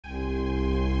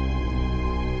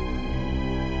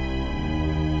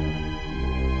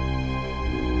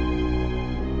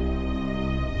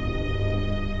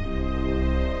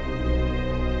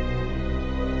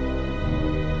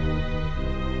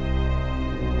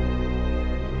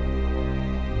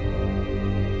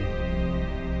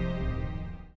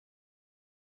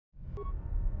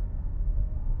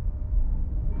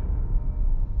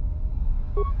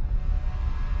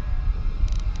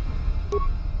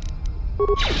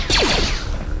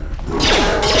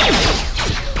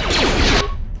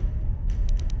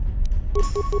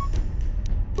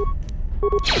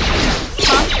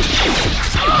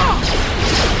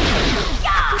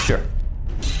Sure.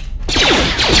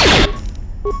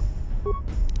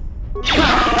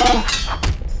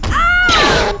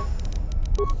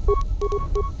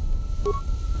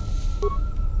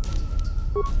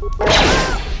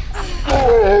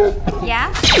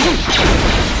 Yeah?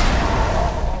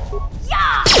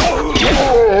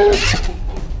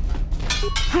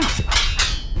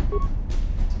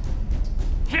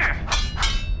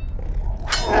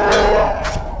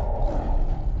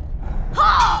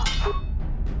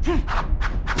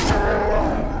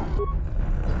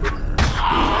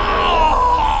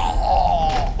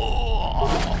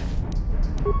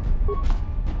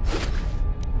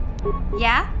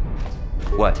 Yeah?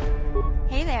 What?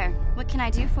 Hey there, what can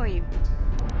I do for you?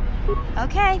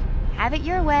 Okay, have it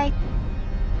your way.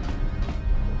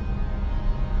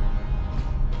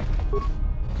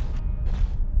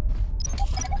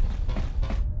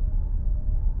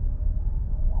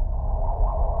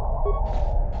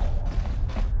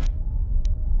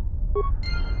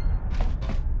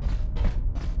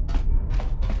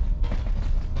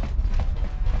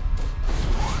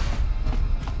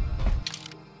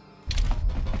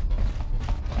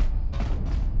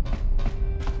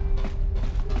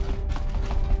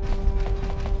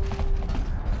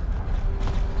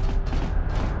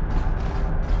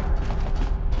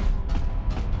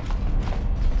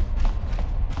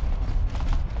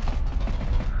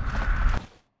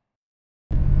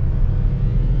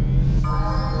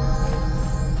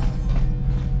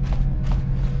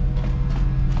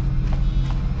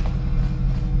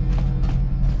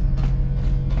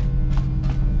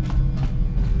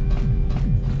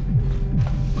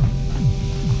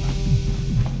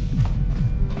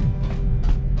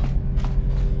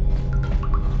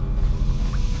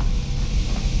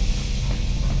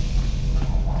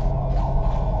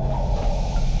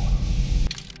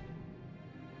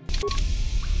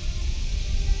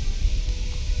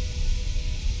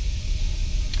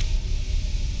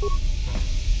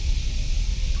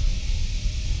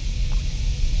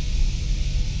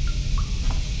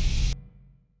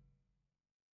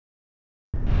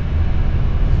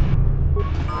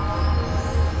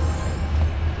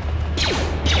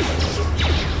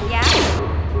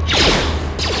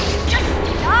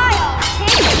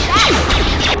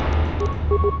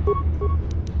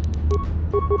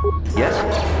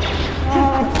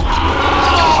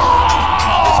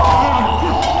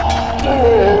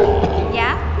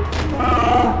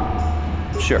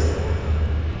 Sure.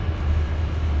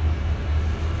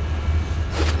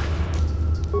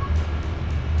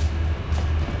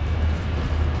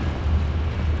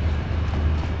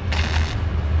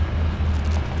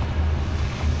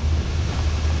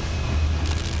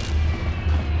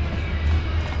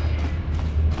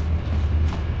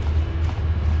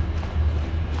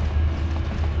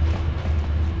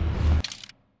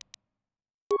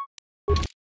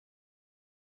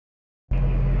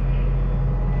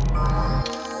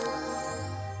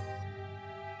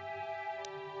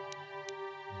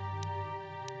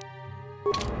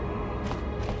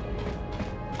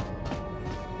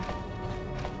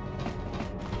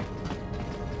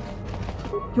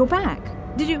 You're back.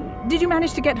 Did you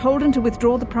manage to get Holden to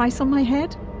withdraw the price on my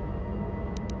head?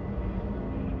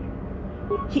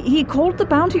 He called the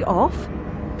bounty off?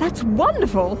 That's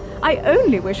wonderful! I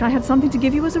only wish I had something to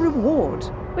give you as a reward.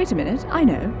 Wait a minute, I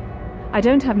know. I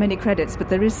don't have many credits, but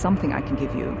there is something I can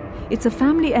give you. It's a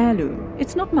family heirloom.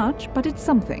 It's not much, but it's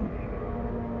something.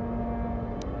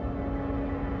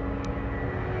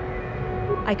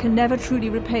 I can never truly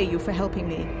repay you for helping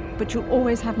me, but you'll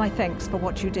always have my thanks for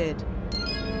what you did.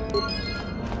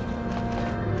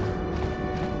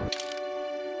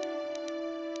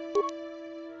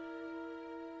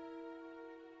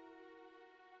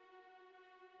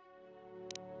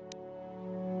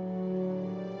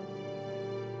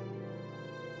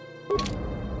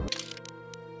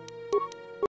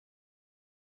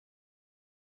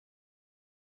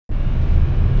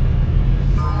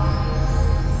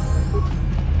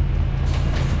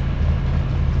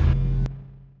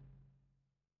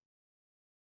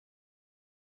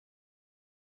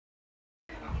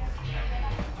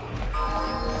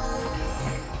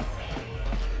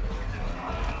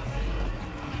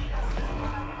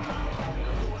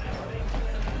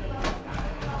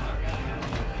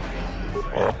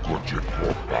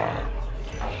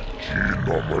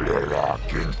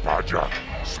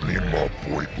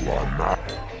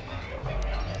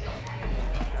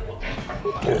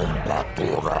 Tomba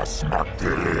toras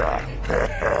materia,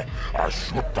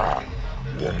 asciutta,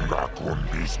 Ponga con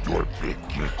pistol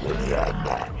picchi con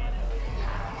yana.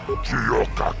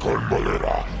 Chioka con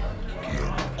molera.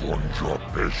 Quien con yo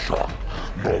pesha.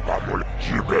 No vamos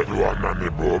chiberuana ni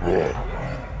bobo.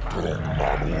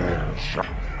 Tomamunsha.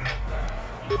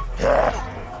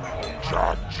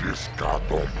 Chachiska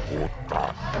don puta.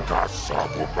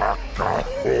 Kasabubaka.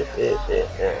 Ho ho ho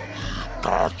ho.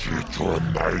 Kachicho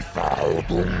naifa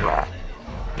odunga.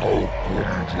 Taukum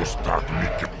justak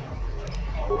miki.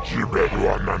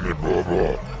 Chiberuana ni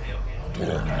bobo.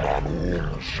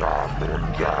 Tomamunsha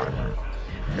nunyan.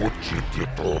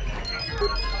 Muchitito.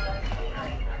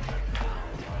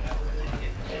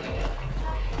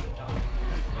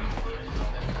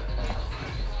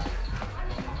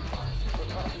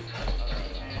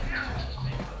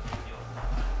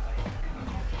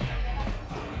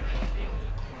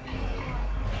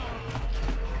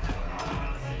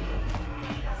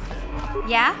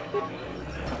 Yeah?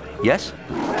 Yes?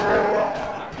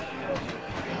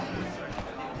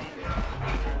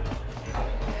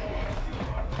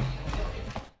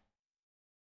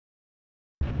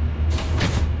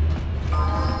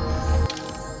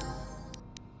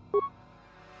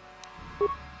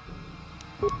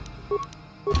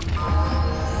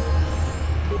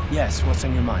 Yes, what's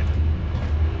on your mind?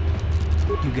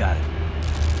 You got it.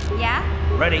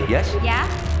 Yeah? Ready? Yes? Yeah?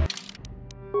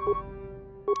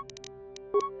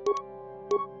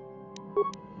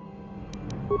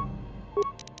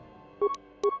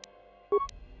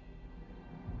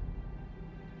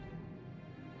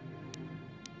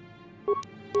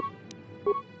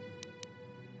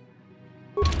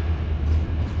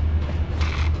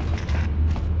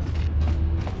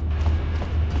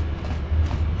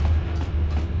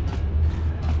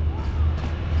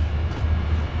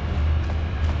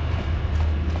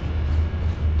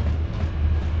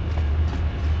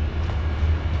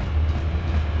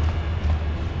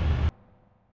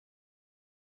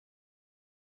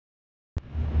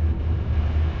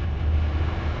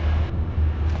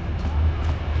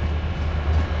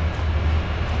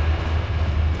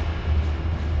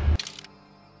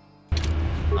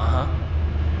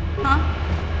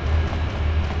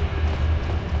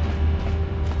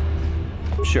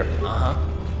 Sure.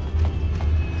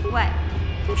 What?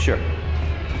 Sure.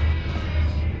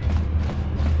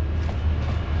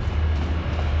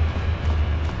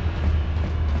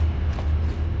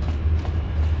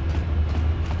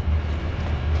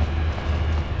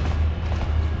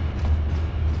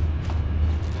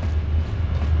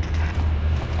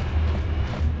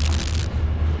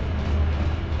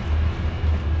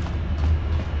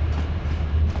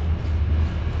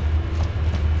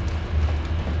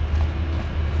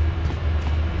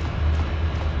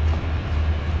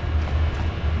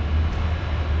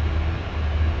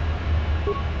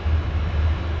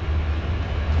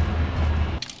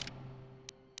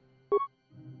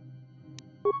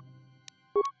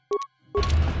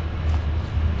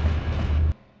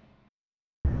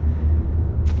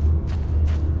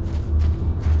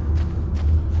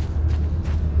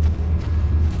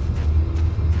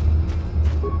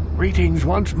 Greetings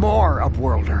once more,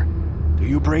 Upworlder. Do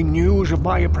you bring news of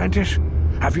my apprentice?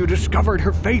 Have you discovered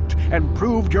her fate and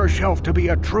proved yourself to be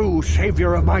a true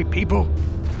savior of my people?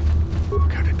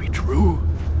 Can it be true?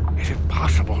 Is it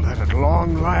possible that at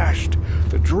long last,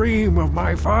 the dream of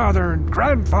my father and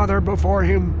grandfather before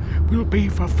him will be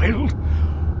fulfilled?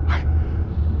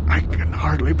 I can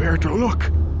hardly bear to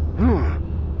look.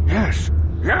 Yes,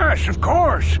 of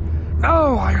course.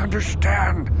 Now I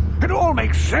understand. It all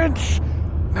makes sense.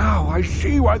 Now I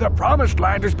see why the Promised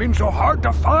Land has been so hard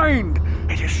to find.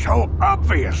 It is so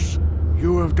obvious.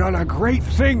 You have done a great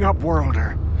thing,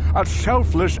 Upworlder. A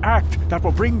selfless act that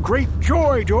will bring great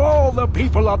joy to all the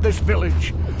people of this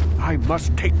village. I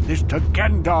must take this to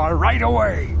Gendar right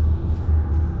away.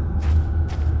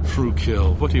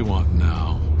 Frukill, what do you want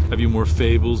now? Have you more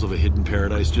fables of a hidden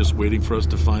paradise just waiting for us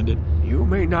to find it? You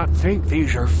may not think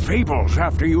these are fables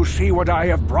after you see what I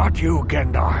have brought you,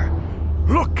 Gendar.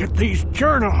 Look at these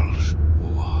journals!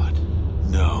 What?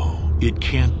 No, it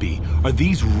can't be. Are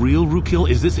these real, Frukill?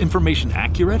 Is this information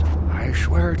accurate? I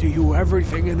swear to you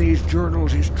everything in these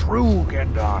journals is true,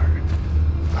 Gendar.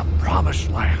 The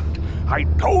Promised Land. I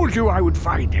told you I would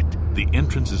find it. The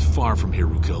entrance is far from here,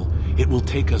 Frukill. It will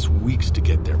take us weeks to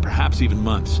get there, perhaps even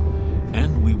months.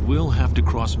 And we will have to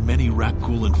cross many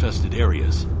rakghoul-infested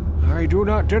areas. I do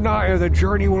not deny the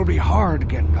journey will be hard,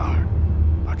 Gendar.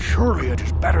 But surely it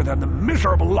is better than the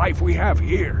miserable life we have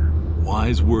here.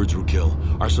 Wise words, Frukill.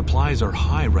 Our supplies are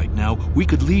high right now. We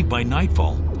could leave by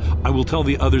nightfall. I will tell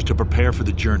the others to prepare for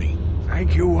the journey.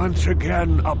 Thank you once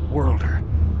again, Upworlder.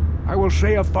 I will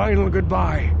say a final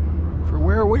goodbye. For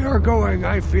where we are going,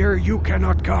 I fear you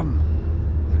cannot come.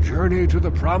 The journey to the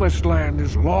Promised Land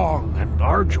is long and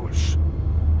arduous.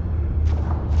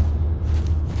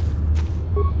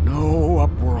 No,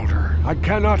 Upworlder, I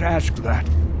cannot ask that.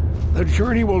 The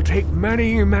journey will take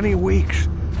many, many weeks,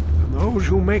 and those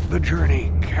who make the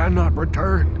journey cannot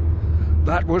return.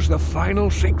 That was the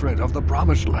final secret of the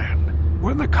Promised Land.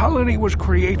 When the colony was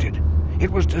created,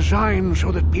 it was designed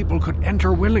so that people could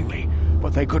enter willingly,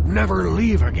 but they could never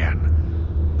leave again.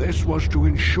 This was to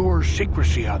ensure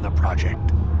secrecy on the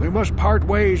project. We must part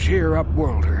ways here,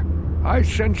 Upworlder. I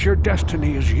sense your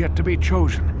destiny is yet to be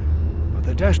chosen, but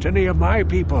the destiny of my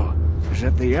people is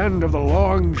at the end of the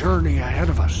long journey ahead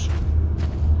of us.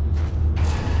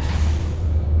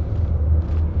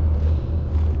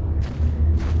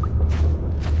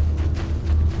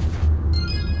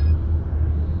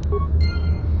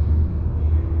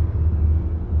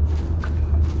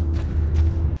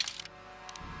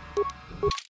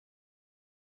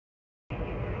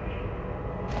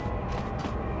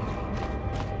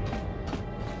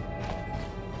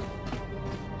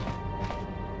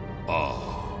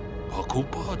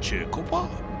 Hakupa Chekopa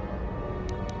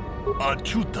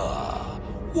Achuta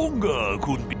Wonga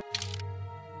Kunbi.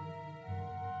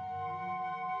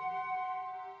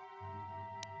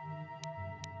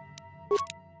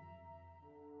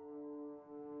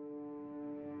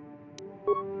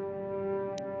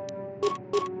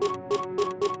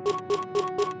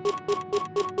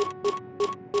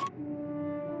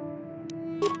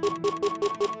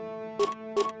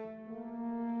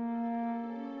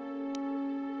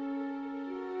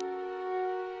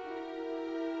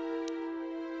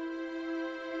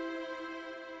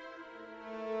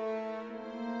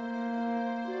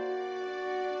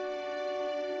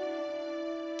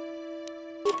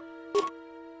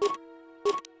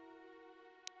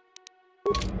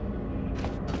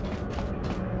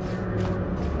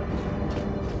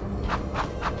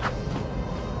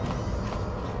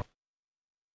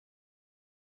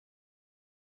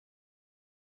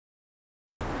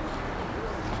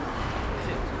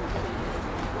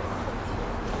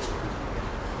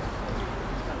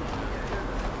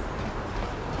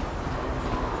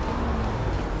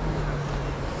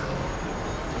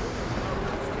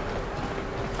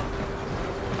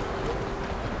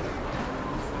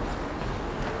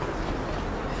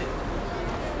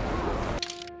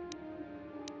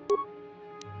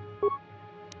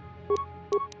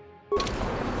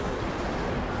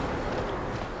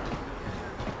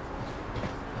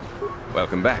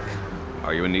 Welcome back.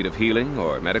 Are you in need of healing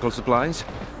or medical supplies?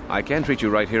 I can treat you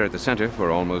right here at the center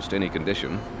for almost any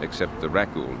condition, except the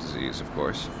rakghoul disease, of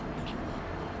course.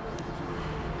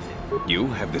 You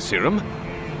have the serum?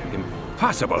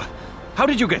 Impossible! How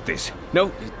did you get this?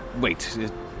 No, wait,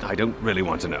 I don't really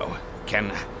want to know.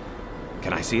 Can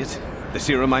I see it? The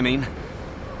serum, I mean?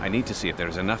 I need to see if there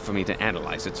is enough for me to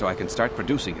analyze it so I can start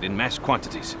producing it in mass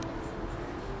quantities.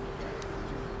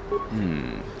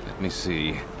 Let me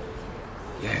see.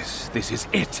 Yes, this is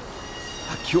it.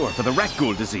 A cure for the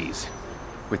rakghoul disease.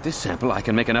 With this sample, I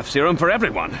can make enough serum for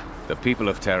everyone. The people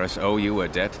of Taris owe you a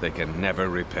debt they can never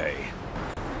repay.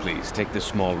 Please, take this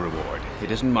small reward.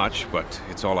 It isn't much, but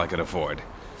it's all I could afford.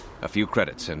 A few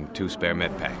credits and 2 spare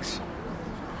medpacs.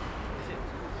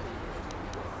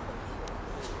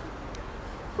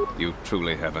 You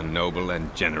truly have a noble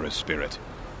and generous spirit.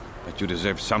 But you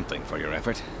deserve something for your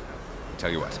effort. Tell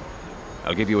you what.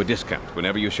 I'll give you a discount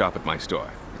whenever you shop at my store.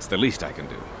 It's the least I can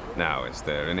do. Now, is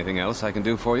there anything else I can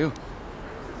do for you?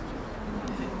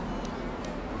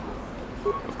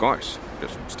 Of course.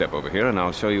 Just step over here and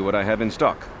I'll show you what I have in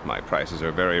stock. My prices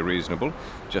are very reasonable.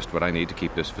 Just what I need to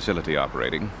keep this facility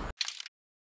operating.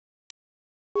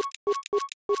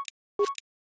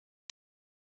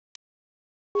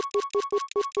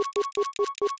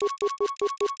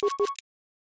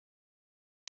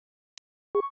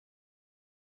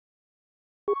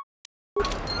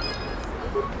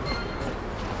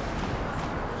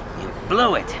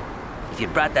 Blew it. If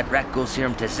you'd brought that rakghoul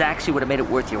serum to Zax, you would have made it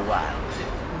worth your while.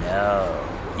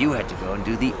 No, you had to go and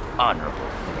do the honorable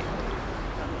thing.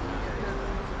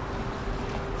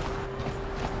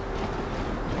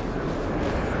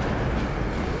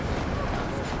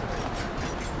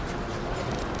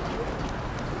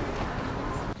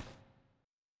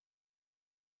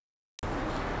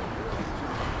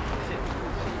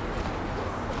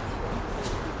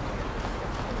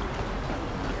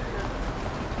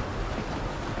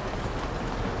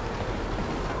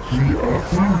 He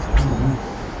offered to,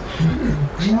 he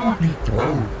enjoyed it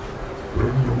out,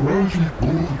 and really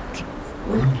good,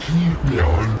 and he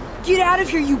behind. Get out of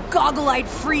here, you goggle-eyed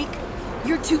freak!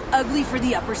 You're too ugly for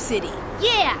the upper city.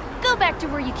 Yeah, Go back to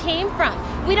where you came from.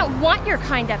 We don't want your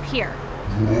kind up here.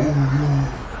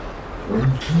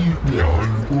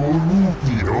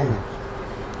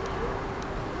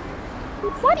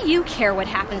 Why do you care what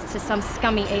happens to some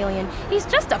scummy alien? He's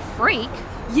just a freak.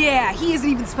 Yeah, he isn't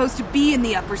even supposed to be in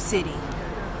the upper city.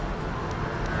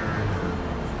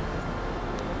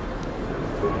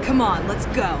 Come on, let's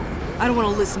go. I don't want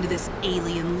to listen to this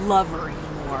alien lover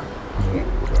anymore.